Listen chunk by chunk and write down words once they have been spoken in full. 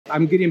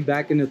I'm getting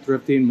back into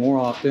thrifting more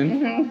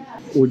often.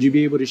 Would you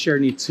be able to share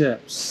any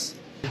tips?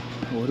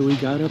 What do we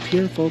got up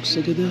here, folks?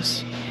 Look at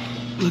this.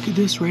 Look at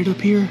this right up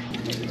here.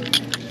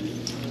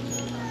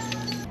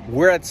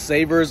 We're at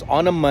Savers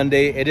on a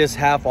Monday. It is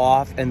half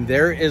off and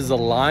there is a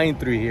line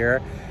through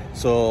here.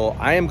 So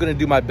I am gonna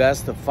do my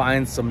best to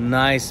find some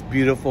nice,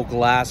 beautiful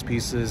glass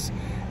pieces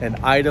and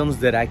items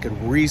that I could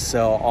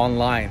resell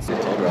online. I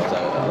told her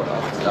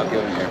I was stop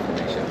giving her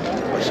information.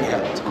 Well, she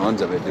had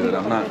tons of it, dude.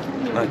 I'm not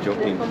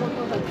joking.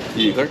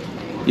 You clear?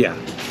 Yeah.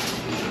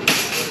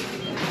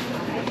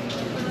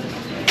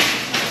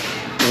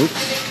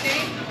 Oops.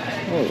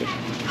 Oh.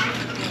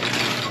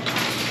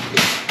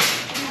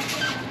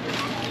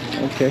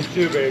 Okay.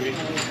 Two, baby.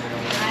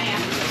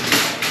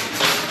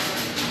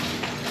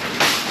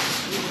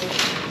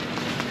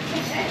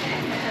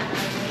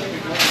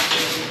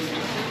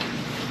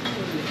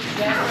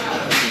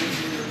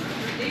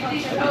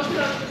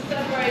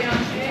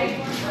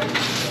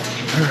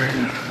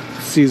 Alright,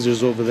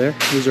 Caesar's over there.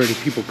 There's already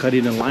people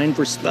cutting in line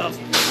for stuff.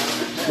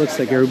 Looks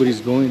like everybody's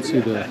going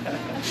to the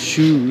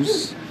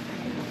shoes.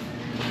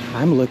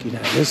 I'm looking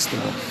at this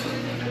stuff.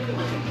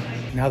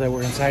 Now that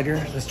we're inside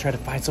here, let's try to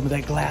find some of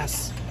that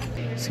glass.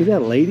 See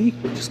that lady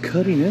just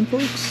cutting in,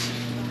 folks?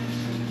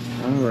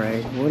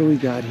 Alright, what do we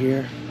got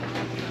here?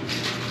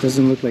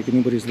 Doesn't look like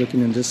anybody's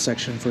looking in this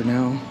section for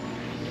now.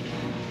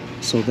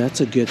 So that's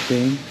a good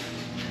thing.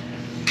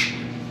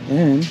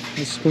 And I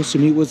was supposed to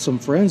meet with some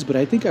friends, but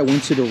I think I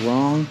went to the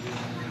wrong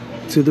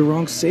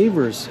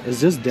Savers.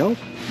 Is this Delk?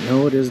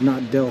 No, it is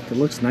not Delk. It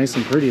looks nice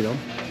and pretty though.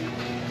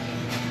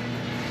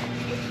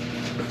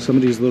 Some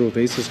of these little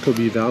vases could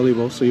be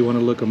valuable, so you want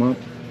to look them up.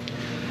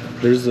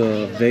 There's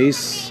a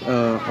vase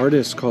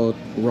artist called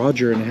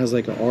Roger, and it has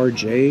like a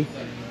RJ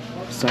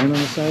sign on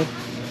the side.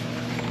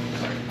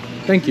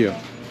 Thank you.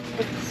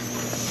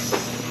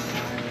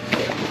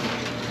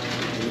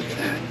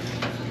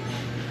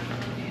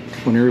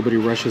 When everybody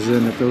rushes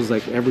in, it feels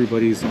like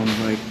everybody's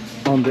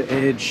on the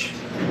edge.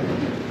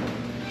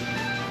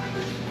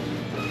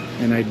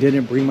 And I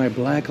didn't bring my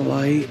black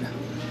light.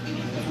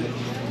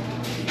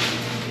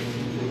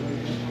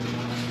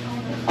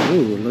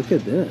 Ooh, look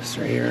at this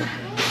right here.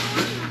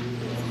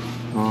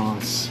 Oh,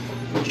 it's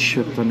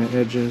chipped on the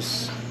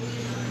edges.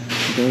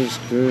 That is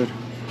good.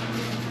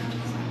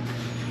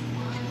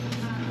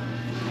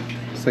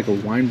 It's like a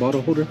wine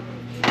bottle holder.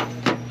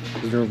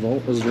 Is there a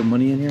vault? Is there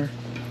money in here?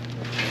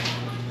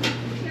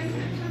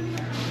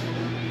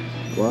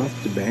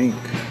 Off the bank.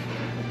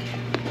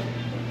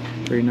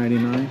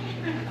 $3.99.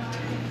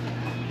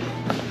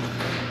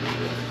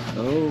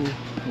 Oh,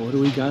 what do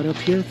we got up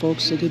here,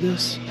 folks? Look at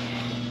this.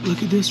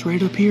 Look at this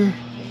right up here.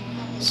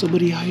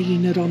 Somebody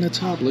hiding it on the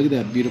top. Look at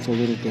that beautiful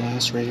little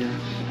glass right here.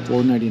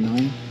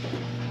 $4.99.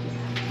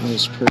 That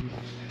was pretty.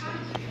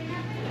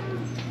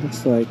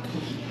 Looks like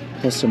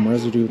has some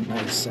residue.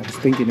 Nice. I was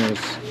thinking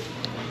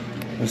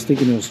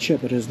it was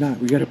chip, but it's not.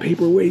 We got a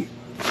paperweight.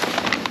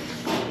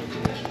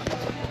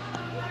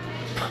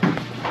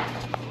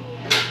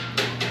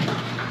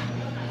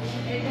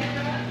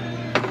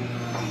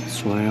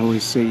 That's why I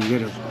always say you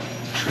gotta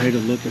try to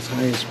look as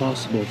high as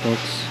possible,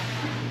 folks.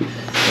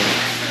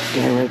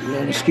 Alright,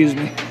 yeah, excuse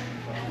me.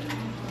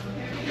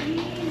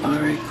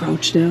 Alright,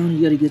 crouch down.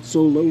 You gotta get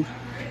so low,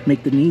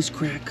 make the knees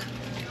crack.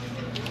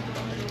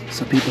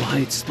 Some people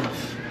hide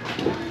stuff.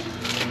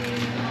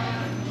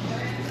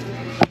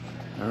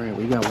 Alright,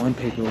 we got one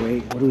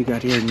paperweight. What do we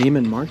got here?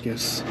 Neiman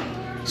Marcus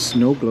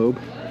snow globe.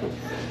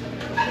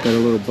 Got a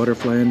little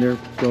butterfly in there.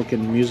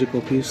 Broken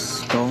musical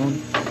piece.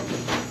 Gone.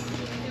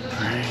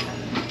 Alright.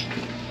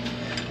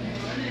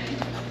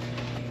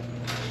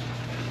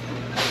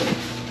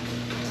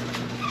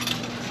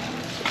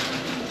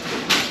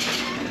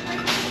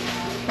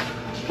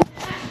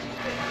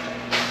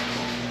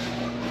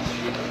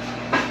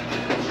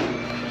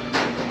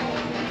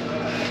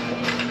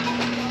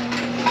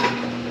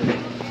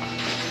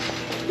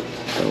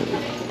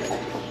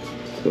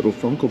 Little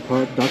Funko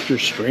Pop, Doctor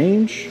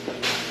Strange,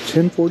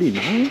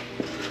 $10.49.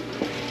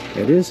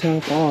 It is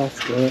half off,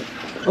 but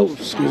oh,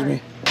 excuse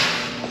me.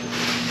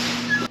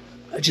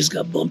 I just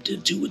got bumped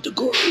into with the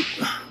car.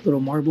 Little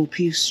marble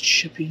piece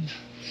chipping.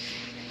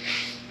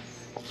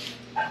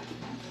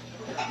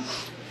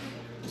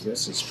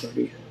 This is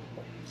pretty.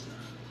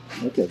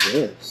 Look at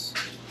this.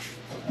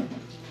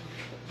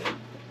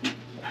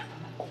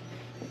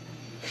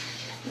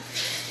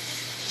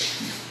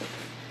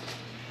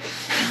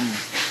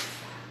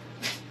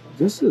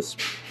 This is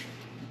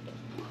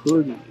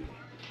pretty.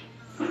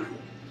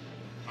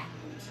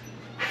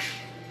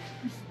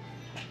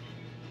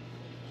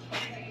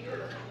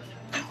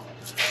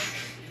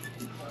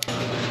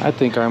 I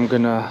think I'm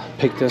gonna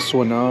pick this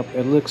one up.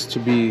 It looks to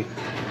be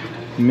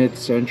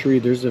mid-century.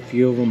 There's a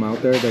few of them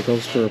out there that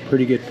goes for a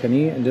pretty good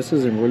penny, and this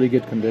is in really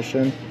good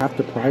condition. Half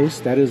the price,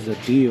 that is the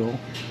deal.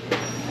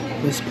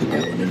 Let's put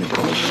that one in the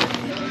car.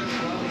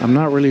 I'm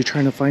not really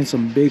trying to find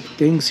some big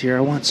things here.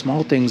 I want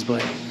small things,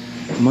 but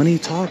money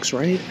talks,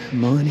 right?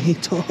 Money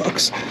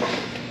talks.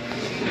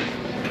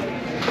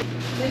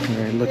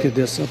 Alright, look at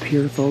this up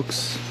here,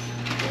 folks.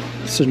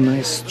 It's a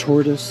nice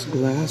tortoise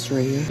glass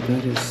right here.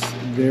 That is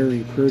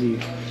very pretty.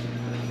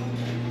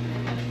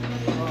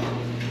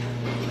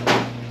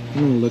 I'm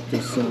gonna look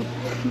this up.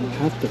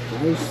 Half the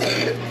price.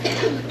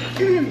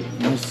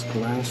 Nice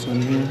glass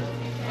on here.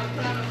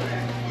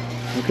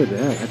 Look at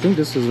that. I think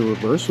this is a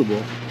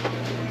reversible.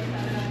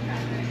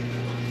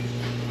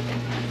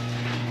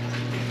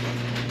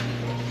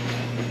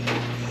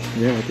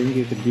 Yeah, I think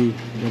it could be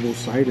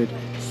double-sided.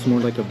 It's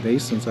more like a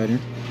vase inside here.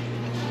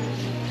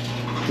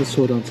 Let's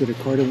hold on to the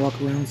card and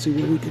walk around and see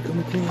what we could come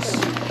across.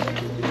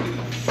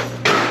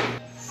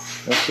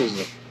 This is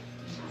a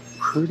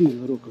pretty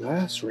little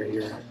glass right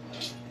here.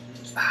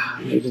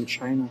 Made in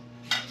China.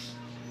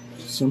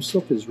 Some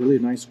stuff is really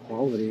nice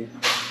quality.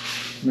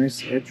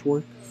 Nice edge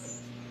work.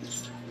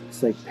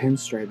 It's like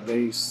pinstripe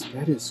vase.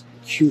 That is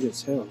cute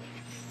as hell.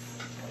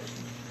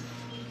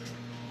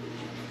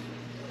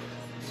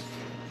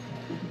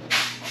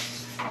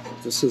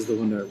 This is the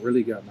one that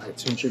really got my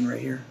attention right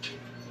here.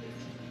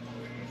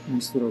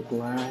 Nice little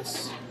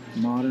glass,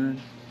 modern.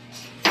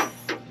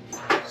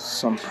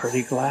 Some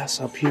pretty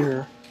glass up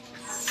here.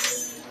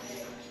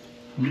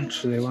 How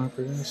much do they want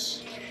for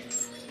this?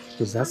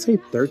 Does that say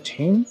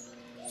 13?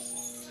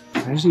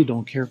 I usually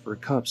don't care for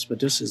cups, but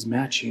this is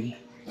matching.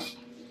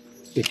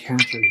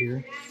 Decanter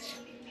here.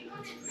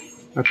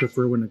 I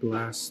prefer when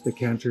the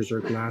decanters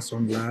are glass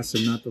on glass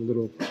and not the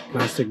little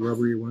plastic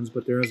rubbery ones,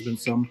 but there has been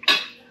some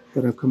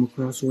that I've come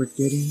across worth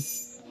getting.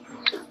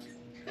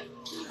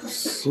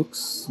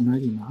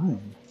 $6.99.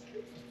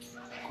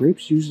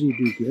 Grapes usually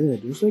do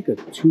good. There's like a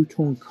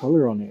two-tone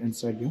color on the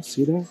inside. Y'all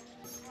see that?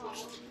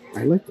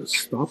 I like the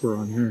stopper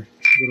on here.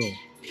 Little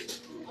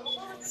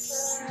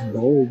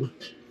bulb.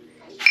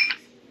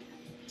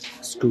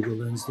 Let's Google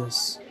Lens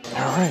this.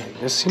 Alright,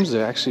 this seems to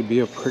actually be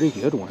a pretty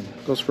good one.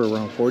 It goes for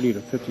around $40 to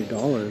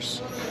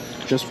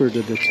 $50 just for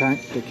the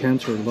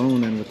decanter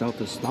alone and without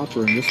the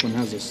stopper. And this one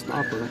has a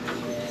stopper.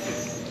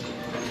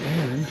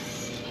 And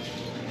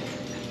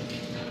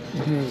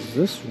it has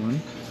this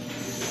one.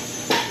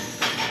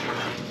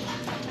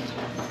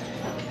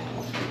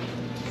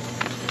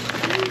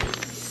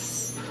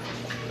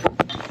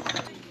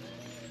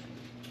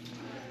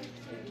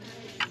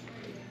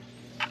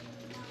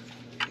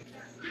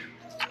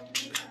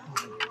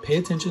 Pay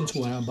attention to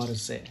what I'm about to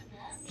say.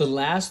 The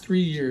last 3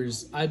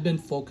 years, I've been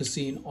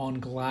focusing on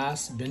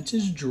glass,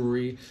 vintage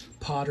jewelry,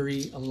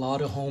 pottery, a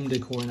lot of home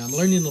decor, and I'm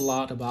learning a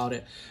lot about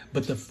it.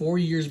 But the 4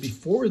 years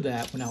before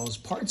that, when I was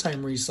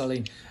part-time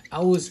reselling, I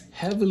was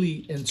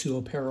heavily into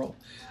apparel.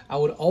 I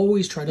would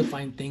always try to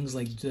find things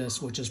like this,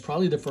 which is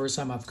probably the first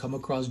time I've come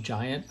across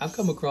Giant. I've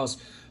come across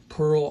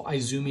Pearl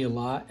Izumi a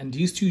lot, and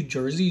these two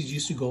jerseys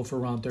used to go for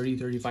around $30,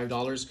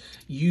 $35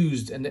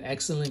 used in the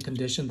excellent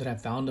condition that I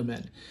found them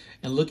in.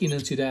 And looking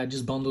into that, I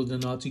just bundled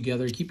them all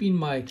together, keeping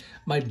my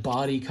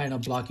body kind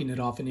of blocking it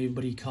off, and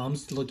everybody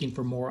comes looking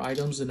for more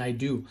items than I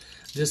do.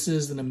 This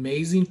is an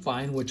amazing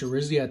find, which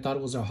originally I thought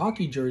it was a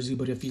hockey jersey,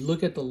 but if you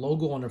look at the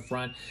logo on the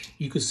front,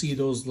 you could see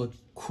those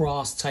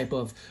lacrosse type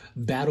of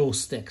battle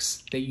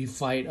sticks that you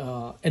fight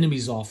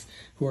enemies off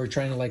who are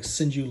trying to like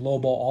send you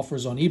lowball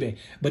offers on eBay.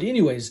 But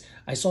anyways,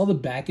 I saw the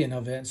back end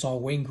of it and saw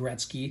Wayne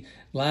Gretzky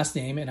last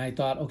name, and I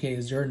thought, okay,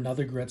 is there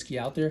another Gretzky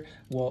out there?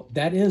 Well,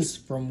 that is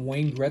from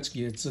Wayne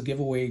Gretzky. It's a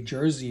giveaway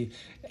jersey,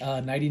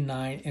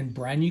 99 in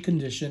brand new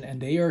condition,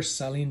 and they are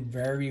selling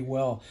very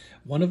well.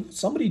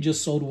 Somebody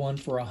just sold one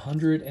for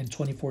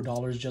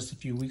 $124 just a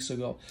few weeks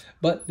ago,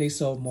 but they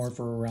sell more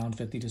for around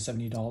 $50 to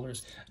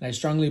 $70. And I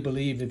strongly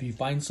believe if you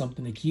find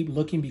something, to keep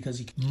looking, because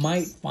you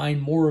might find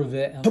more of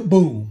it. And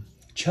boom,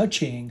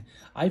 cha-ching,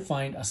 I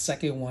find a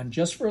second one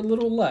just for a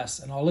little less,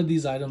 and all of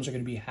these items are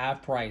going to be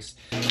half price.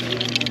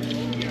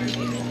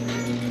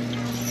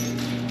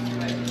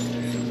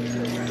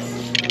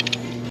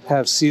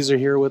 Have Caesar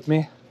here with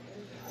me.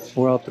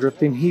 We're out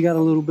thrifting. He got a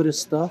little bit of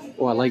stuff.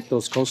 Oh, I like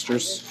those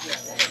coasters.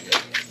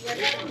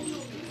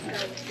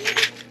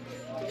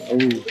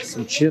 Oh,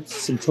 some chips,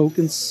 some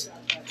tokens.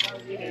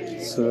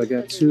 So I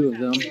got 2 of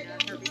them.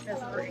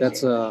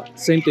 That's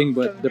same thing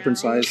but different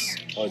size.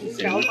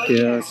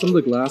 Yeah, some of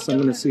the glass I'm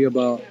gonna see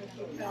about.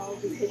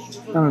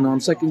 I don't know.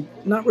 I'm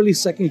not really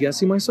second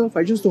guessing myself.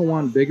 I just don't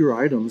want bigger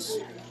items,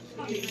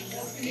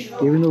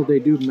 even though they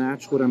do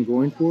match what I'm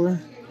going for.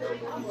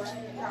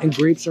 And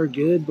grapes are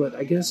good, but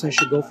I guess I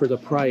should go for the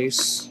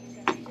price.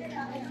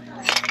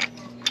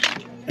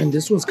 And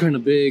this one's kind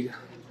of big.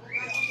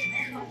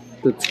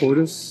 The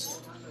tortoise.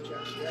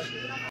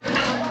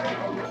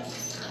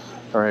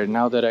 All right,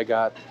 now that I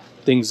got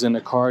things in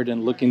the cart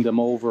and looking them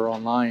over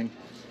online,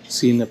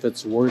 seeing if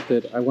it's worth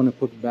it, I want to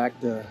put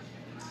back the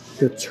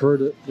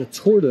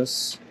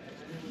tortoise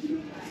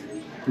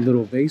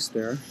little vase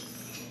there.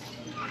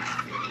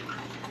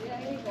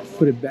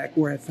 Put it back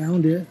where I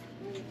found it.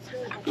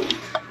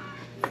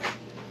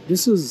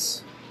 This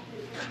is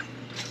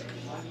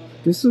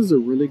a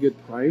really good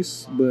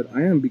price, but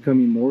I am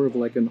becoming more of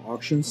like an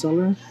auction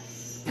seller,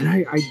 and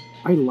I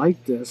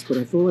like this, but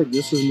I feel like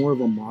this is more of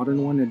a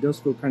modern one. It does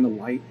feel kind of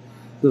light.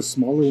 The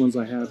smaller ones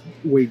I have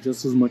weigh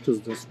just as much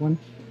as this one,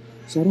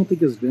 so I don't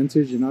think it's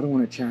vintage, and I don't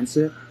want to chance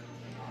it.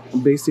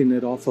 I'm basing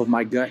it off of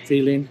my gut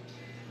feeling.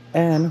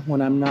 And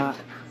when I'm not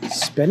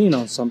spending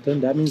on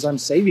something, that means I'm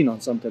saving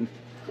on something.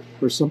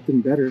 Or something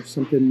better,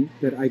 something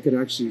that I could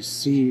actually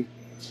see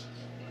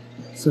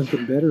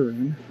something better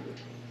in.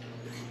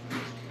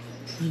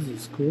 This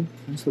is cool.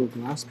 Nice little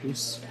glass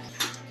piece.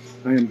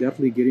 I am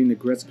definitely getting the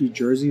Gretzky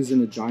jerseys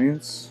and the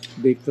Giants.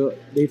 They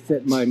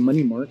fit my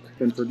money mark.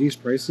 And for these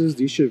prices,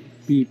 these should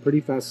be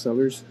pretty fast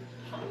sellers.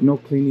 No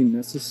cleaning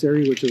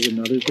necessary, which is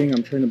another thing.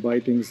 I'm trying to buy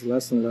things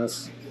less and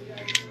less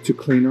to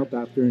clean up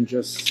after and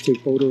just take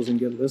photos and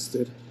get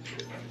listed.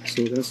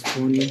 So that's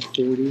 20,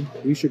 40.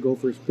 We should go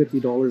for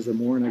 $50 or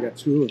more, and I got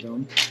 2 of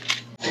them.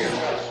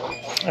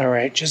 All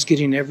right, just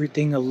getting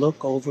everything a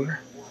look over.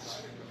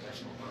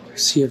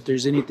 See if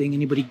there's anything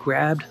anybody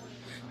grabbed,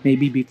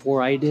 maybe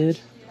before I did,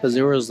 because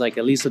there was like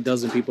at least a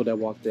dozen people that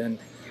walked in.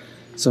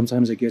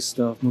 Sometimes I get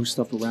stuff, move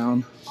stuff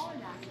around.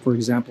 For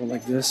example,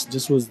 like this.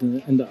 This was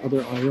in the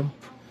other aisle.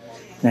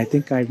 And I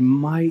think I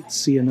might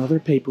see another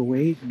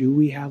paperweight. Do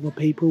we have a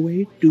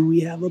paperweight? Do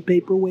we have a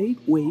paperweight?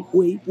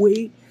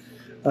 Wait.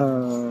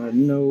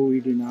 No, we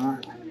do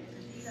not.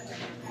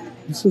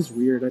 This is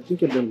weird. I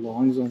think it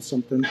belongs on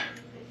something.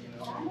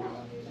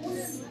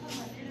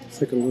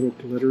 It's like a little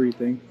glittery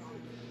thing.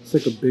 It's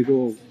like a big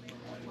old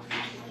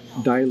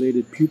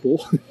dilated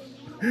pupil.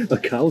 A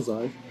cow's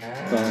eye.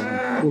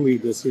 We'll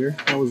leave this here.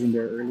 That was in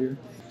there earlier.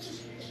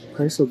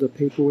 Price of the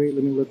paperweight.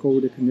 Let me look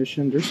over the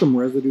condition. There's some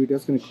residue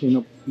that's going to clean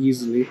up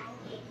easily.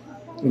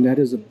 And that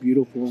is a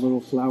beautiful little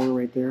flower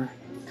right there.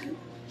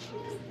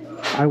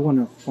 I want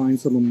to find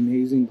some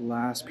amazing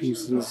glass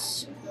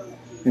pieces,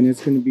 and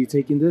it's going to be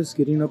taking this,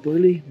 getting up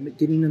early,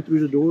 getting in through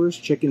the doors,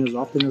 checking as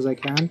often as I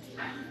can.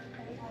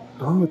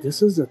 Oh,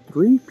 this is a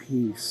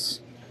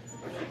 3-piece.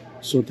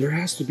 So there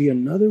has to be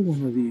another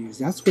one of these.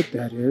 That's what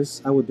that is.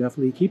 I would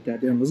definitely keep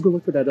that then. Let's go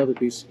look for that other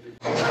piece.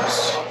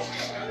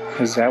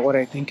 Is that what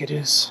I think it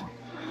is?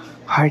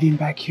 Hiding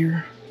back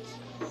here?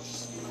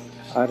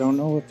 I don't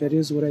know if it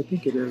is what I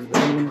think it is, but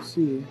I'm going to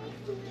see.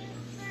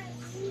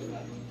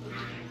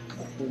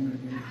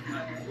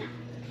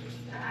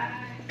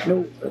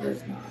 No, it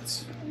is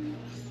not.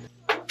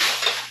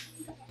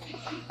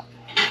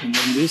 And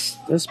then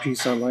this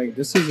piece I like.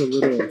 This is a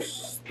little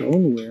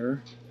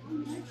stoneware.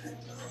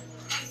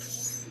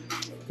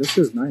 This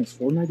is nice.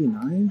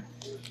 $4.99,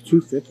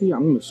 $2.50.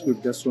 I'm gonna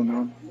scoop this one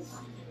out.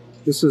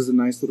 This is a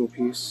nice little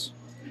piece.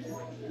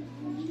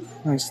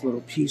 Nice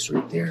little piece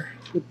right there.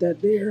 Put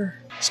that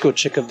there. Let's go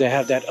check if they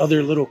have that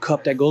other little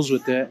cup that goes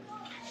with it.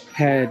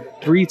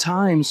 Had 3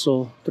 times,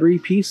 so 3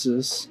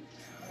 pieces.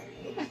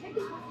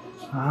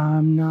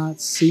 I'm not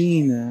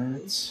seeing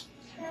that.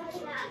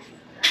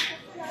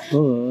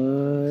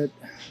 But,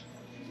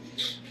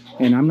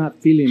 and I'm not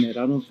feeling it.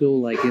 I don't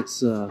feel like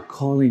it's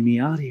calling me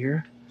out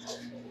here.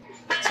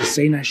 Is it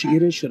saying I should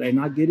get it? Should I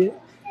not get it?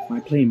 Am I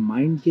playing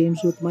mind games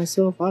with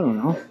myself? I don't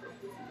know.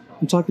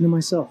 I'm talking to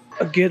myself.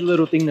 A good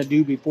little thing to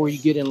do before you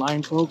get in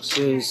line, folks,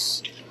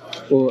 is,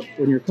 well,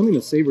 when you're coming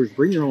to Savers,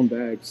 bring your own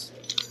bags.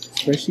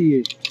 Especially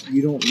if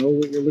you don't know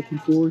what you're looking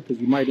for, because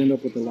you might end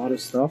up with a lot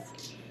of stuff.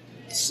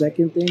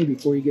 Second thing,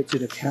 before you get to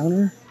the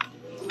counter,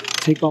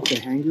 take off the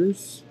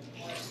hangers.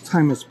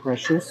 Time is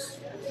precious,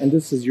 and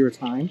this is your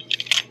time.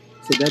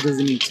 So that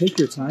doesn't mean take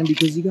your time,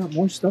 because you got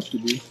more stuff to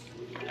do.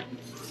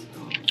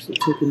 So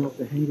taking off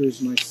the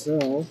hangers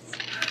myself.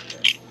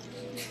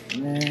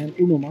 And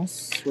uno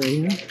más right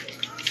here.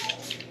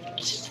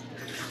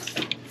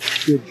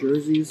 Good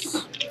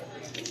jerseys.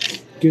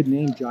 Good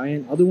name,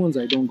 Giant. Other ones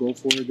I don't go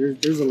for.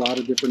 There's a lot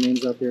of different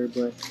names out there,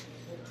 but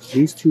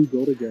these two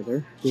go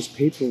together. This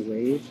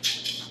paperweight.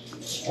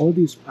 All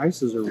these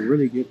prices are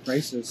really good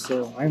prices,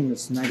 so I'm gonna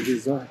snag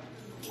these up.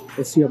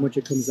 Let's see how much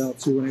it comes out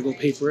to when I go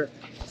pay for it.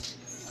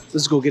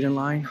 Let's go get in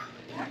line.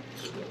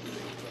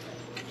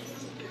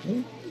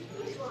 Okay.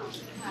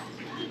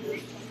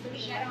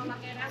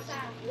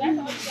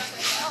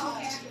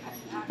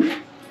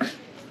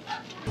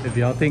 If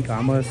y'all think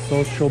I'm a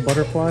social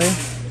butterfly,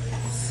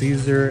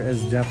 Caesar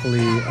is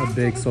definitely a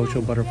big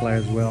social butterfly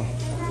as well.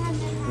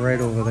 Right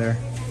over there.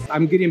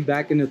 I'm getting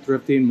back into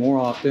thrifting more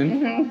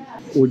often.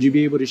 Would you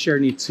be able to share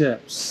any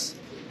tips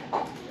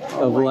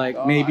of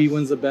like maybe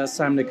when's the best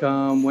time to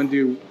come? When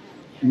do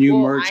new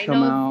merch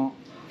come out?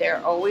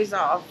 They're always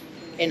off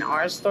in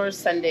our stores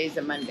Sundays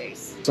and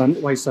Mondays.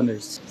 Why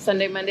Sundays?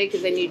 Sunday, Monday,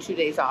 because they need 2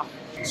 days off.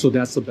 So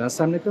that's the best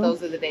time to come?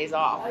 Those are the days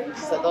off.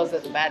 So those are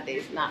the bad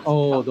days, not.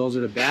 Oh, those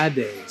are the bad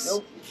days.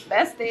 Nope.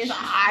 Best days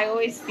I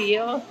always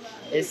feel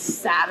is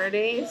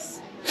Saturdays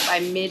by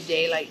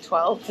midday, like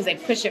 12, because they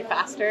push it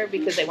faster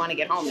because they want to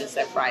get home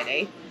instead of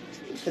Friday.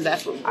 Because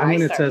that's what I'm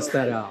going to test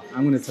that out.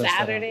 I'm going to test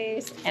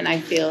Saturdays, that out. And I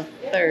feel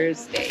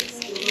Thursdays.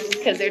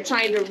 Because they're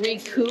trying to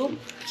recoup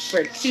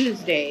for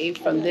Tuesday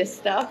from this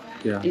stuff.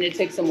 Yeah. And it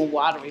takes them a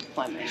while to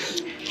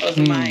replenish. Those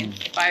are mine.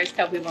 If I always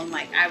tell people, I'm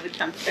like, I would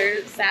come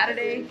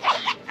Saturday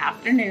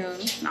afternoon,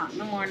 not in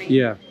the morning.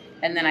 Yeah.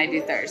 And then I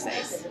do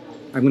Thursdays.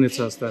 I'm going to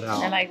test that out.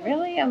 They're like,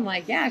 really? I'm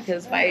like, yeah,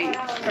 because by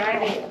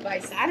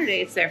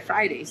Saturday, it's their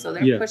Friday. So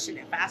they're pushing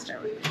it faster.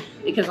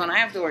 Because when I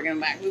have to work in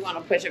the back, we want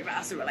to push it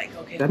faster. We're like,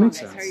 okay, that come on,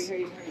 makes guys, sense.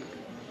 hurry.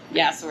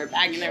 Yeah, so we're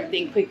bagging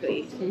everything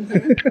quickly. It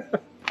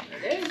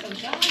is, I'm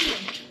telling you.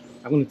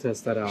 I'm gonna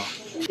test that out.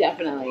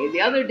 Definitely.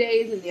 The other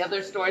days in the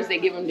other stores, they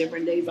give them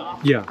different days off.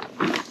 Yeah,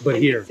 but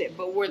here.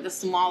 But we're the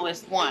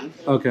smallest one.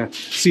 Okay.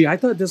 See, I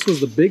thought this was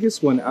the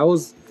biggest one. I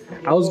was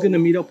gonna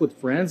meet up with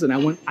friends, and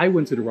I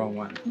went to the wrong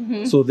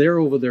one. So they're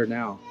over there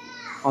now,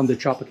 on the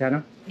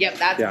Tropicana. Yep,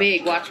 that's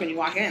big. Watch when you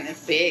walk in.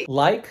 It's big.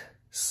 Like,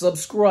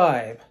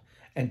 subscribe,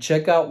 and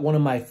check out one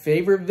of my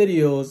favorite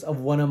videos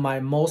of one of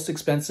my most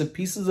expensive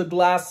pieces of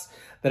glass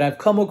that I've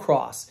come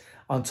across.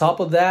 On top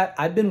of that,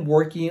 I've been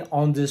working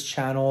on this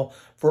channel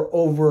for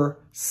over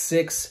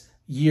 6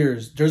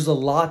 years. There's a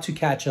lot to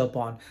catch up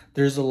on.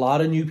 There's a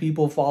lot of new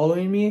people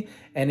following me,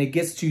 and it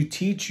gets to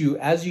teach you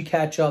as you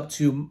catch up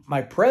to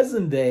my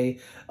present day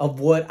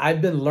of what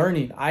I've been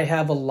learning. I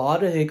have a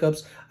lot of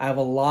hiccups. I have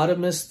a lot of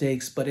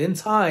mistakes, but in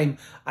time,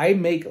 I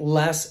make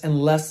less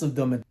and less of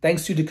them. And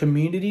thanks to the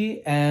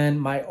community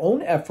and my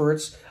own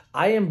efforts,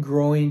 I am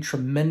growing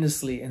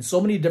tremendously in so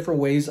many different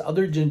ways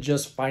other than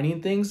just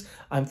finding things.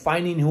 I'm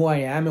finding who I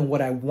am and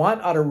what I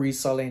want out of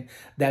reselling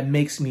that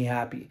makes me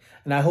happy.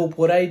 And I hope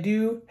what I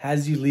do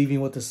has you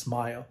leaving with a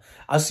smile.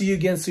 I'll see you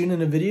again soon in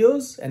the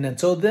videos. And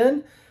until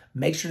then,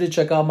 make sure to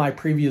check out my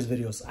previous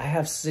videos. I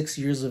have 6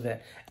 years of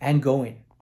it and going.